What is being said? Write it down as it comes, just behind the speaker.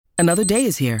Another day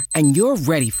is here, and you're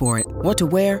ready for it. What to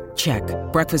wear? Check.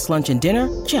 Breakfast, lunch, and dinner?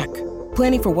 Check.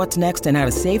 Planning for what's next and how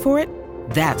to save for it?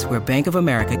 That's where Bank of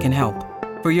America can help.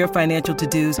 For your financial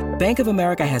to-dos, Bank of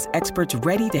America has experts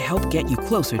ready to help get you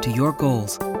closer to your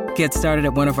goals. Get started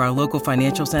at one of our local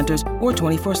financial centers or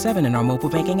 24/7 in our mobile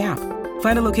banking app.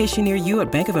 Find a location near you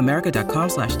at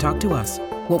bankofamerica.com/talktous.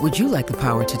 What would you like the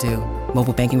power to do?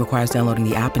 Mobile banking requires downloading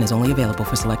the app and is only available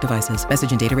for select devices.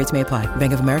 Message and data rates may apply.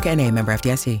 Bank of America N.A., member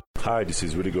FDIC. Hi, this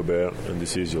is Rudy Gobert, and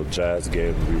this is your Jazz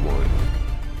Game Rewind.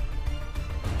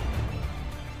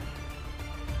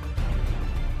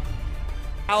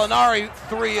 Alinari,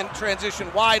 three in transition,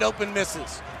 wide open,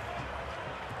 misses.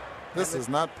 This is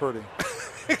not pretty.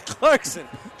 Clarkson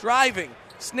driving,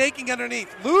 snaking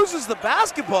underneath, loses the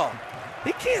basketball.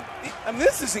 He can't,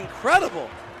 this is incredible.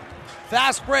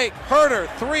 Fast break, Herter,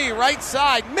 three, right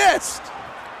side, missed.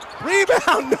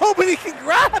 Rebound, nobody can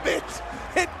grab it.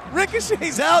 It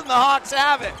ricochets out and the Hawks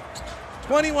have it.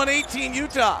 21-18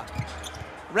 Utah.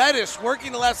 Reddish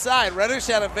working the left side. Reddish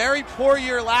had a very poor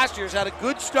year last year. He's had a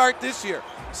good start this year.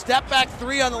 Step back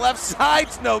three on the left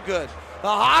side's no good. The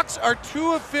Hawks are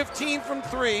 2 of 15 from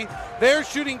three. They're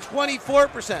shooting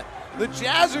 24%. The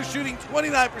Jazz are shooting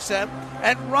 29%.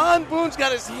 And Ron Boone's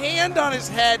got his hand on his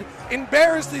head,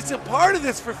 embarrassed he's a part of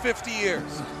this for 50 years.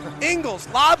 Ingles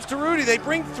lobs to Rudy. They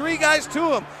bring three guys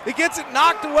to him. He gets it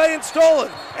knocked away and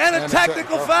stolen. And a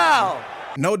technical foul.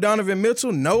 No Donovan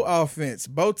Mitchell, no offense.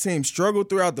 Both teams struggled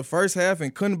throughout the first half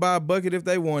and couldn't buy a bucket if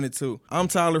they wanted to. I'm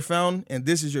Tyler Fountain, and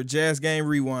this is your Jazz Game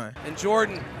Rewind. And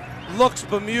Jordan looks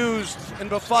bemused and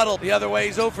befuddled the other way.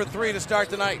 He's 0 for 3 to start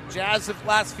the night. Jazz's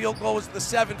last field goal was at the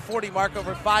 7:40 mark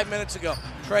over 5 minutes ago.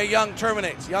 Trae Young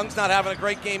terminates. Young's not having a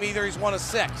great game either. He's 1 of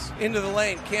 6. Into the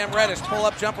lane. Cam Reddish,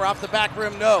 pull-up jumper off the back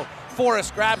rim, no.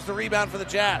 Forrest grabs the rebound for the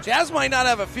Jazz. Jazz might not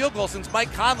have a field goal since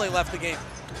Mike Conley left the game.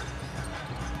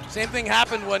 Same thing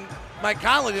happened when Mike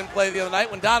Conley didn't play the other night.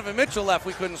 When Donovan Mitchell left,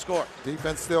 we couldn't score.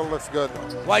 Defense still looks good,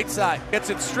 though. Whiteside gets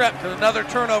it stripped. There's another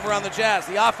turnover on the Jazz.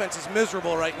 The offense is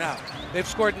miserable right now. They've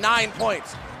scored 9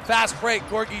 points. Fast break.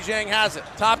 Gorgui Dieng has it.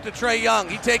 Top to Trae Young.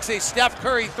 He takes a Steph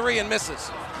Curry three and misses.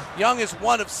 Young is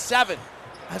 1 of 7.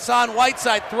 Hassan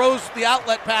Whiteside throws the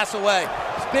outlet pass away.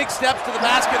 Big steps to the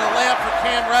basket and a layup for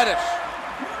Cam Reddish.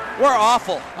 We're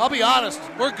awful. I'll be honest.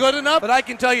 We're good enough, but I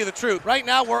can tell you the truth. Right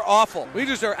now, we're awful. We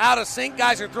just are out of sync.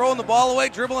 Guys are throwing the ball away,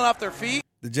 dribbling off their feet.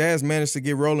 The Jazz managed to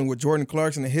get rolling with Jordan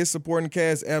Clarkson and his supporting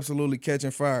cast absolutely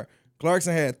catching fire.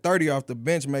 Clarkson had 30 off the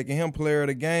bench, making him player of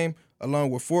the game,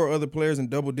 along with 4 other players in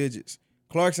double digits.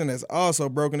 Clarkson has also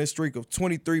broken his streak of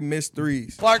 23 missed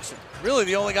threes. Clarkson, really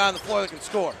the only guy on the floor that can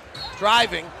score.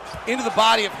 Driving into the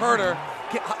body of Herter,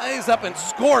 eyes up and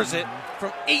scores it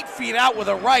from 8 feet out with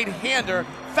a right-hander.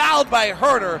 Fouled by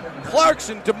Herter.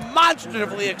 Clarkson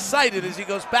demonstratively excited as he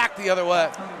goes back the other way.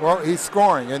 Well, he's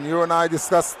scoring, and you and I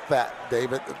discussed that,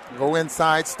 David. Go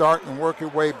inside, start, and work your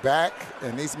way back,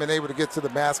 and he's been able to get to the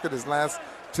basket. His last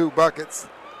 2 buckets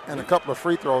and a couple of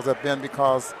free throws have been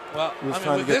because he was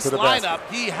trying to get to the basket. With this lineup,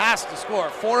 he has to score.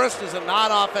 Forrest is a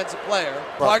non-offensive player.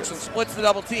 Clarkson splits the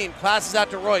double team, passes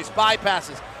out to Royce,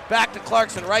 bypasses. Back to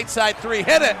Clarkson, right side three,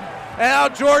 hit it. And now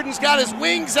Jordan's got his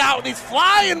wings out, and he's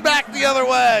flying back the other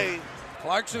way.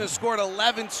 Clarkson has scored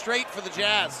 11 straight for the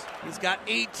Jazz. He's got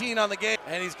 18 on the game,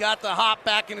 and he's got the hop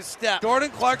back in his step.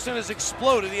 Jordan Clarkson has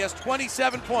exploded. He has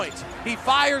 27 points. He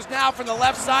fires now from the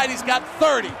left side. He's got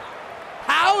 30.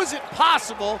 How is it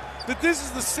possible that this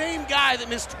is the same guy that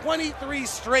missed 23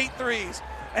 straight threes,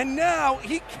 and now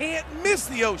he can't miss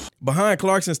the ocean? Behind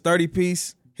Clarkson's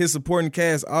 30-piece, his supporting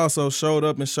cast also showed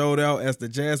up and showed out as the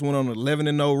Jazz went on an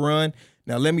 11-0 run.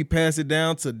 Now let me pass it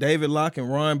down to David Locke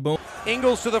and Ron Boone.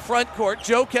 Ingles to the front court.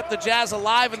 Joe kept the Jazz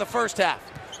alive in the first half.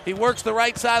 He works the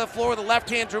right side of the floor with a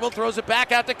left-hand dribble, throws it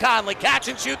back out to Conley. Catch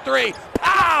and shoot three.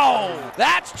 Pow!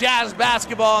 That's Jazz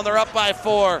basketball, and they're up by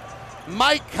 4.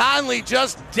 Mike Conley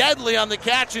just deadly on the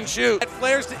catch and shoot. It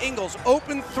flares to Ingles.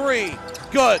 Open three.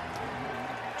 Good.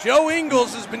 Joe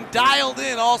Ingles has been dialed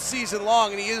in all season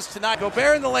long, and he is tonight.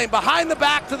 Gobert in the lane, behind the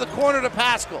back to the corner to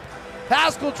Pascal.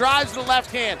 Pascal drives to the left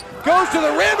hand, goes to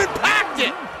the rim and packed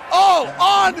it. Oh,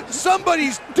 on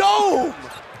somebody's dome.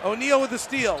 O'Neal with the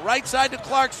steal, right side to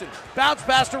Clarkson. Bounce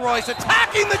pass to Royce,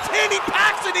 attacking the 10, he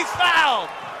packs it, he's fouled.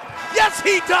 Yes,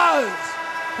 he does.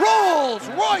 Rolls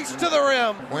Royce to the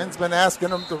rim. Wynn's been asking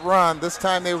him to run. This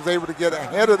time they was able to get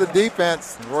ahead of the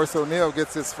defense. Royce O'Neal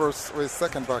gets his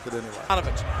second bucket anyway.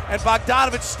 And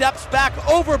Bogdanovich steps back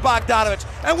over Bogdanovich.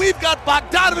 And we've got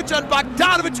Bogdanovich on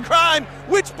Bogdanovich crime.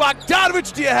 Which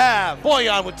Bogdanovich do you have?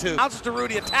 Boyan with 2. Bounces to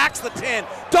Rudy, attacks the 10,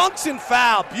 dunks and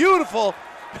foul. Beautiful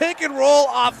pick and roll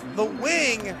off the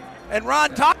wing. And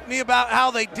Ron talked me about how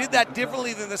they did that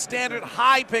differently than the standard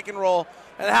high pick and roll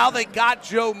and how they got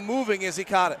Joe moving as he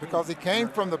caught it? Because he came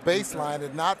from the baseline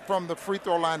and not from the free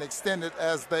throw line extended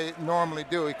as they normally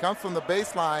do. He comes from the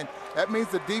baseline. That means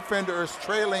the defender is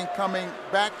trailing, coming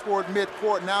back toward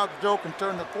midcourt. Now Joe can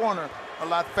turn the corner a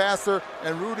lot faster,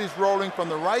 and Rudy's rolling from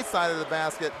the right side of the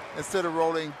basket instead of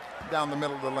rolling down the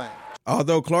middle of the lane.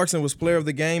 Although Clarkson was player of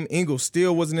the game, Ingles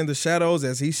still wasn't in the shadows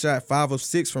as he shot 5 of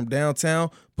 6 from downtown,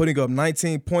 putting up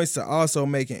 19 points to also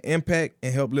make an impact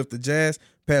and help lift the Jazz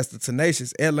past the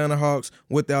tenacious Atlanta Hawks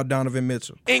without Donovan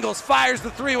Mitchell. Ingles fires the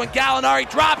three when Gallinari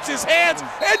drops his hands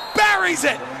and buries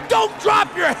it. Don't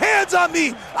drop your hands on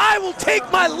me. I will take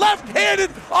my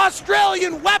left-handed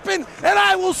Australian weapon and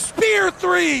I will spear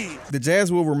three. The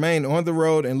Jazz will remain on the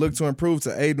road and look to improve to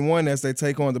 8-1 as they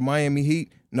take on the Miami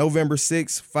Heat November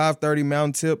 6th, 5:30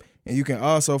 Mountain Tip, and you can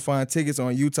also find tickets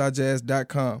on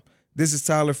UtahJazz.com. This is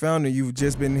Tyler Fountain, and you've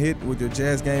just been hit with your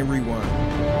Jazz Game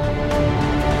Rewind.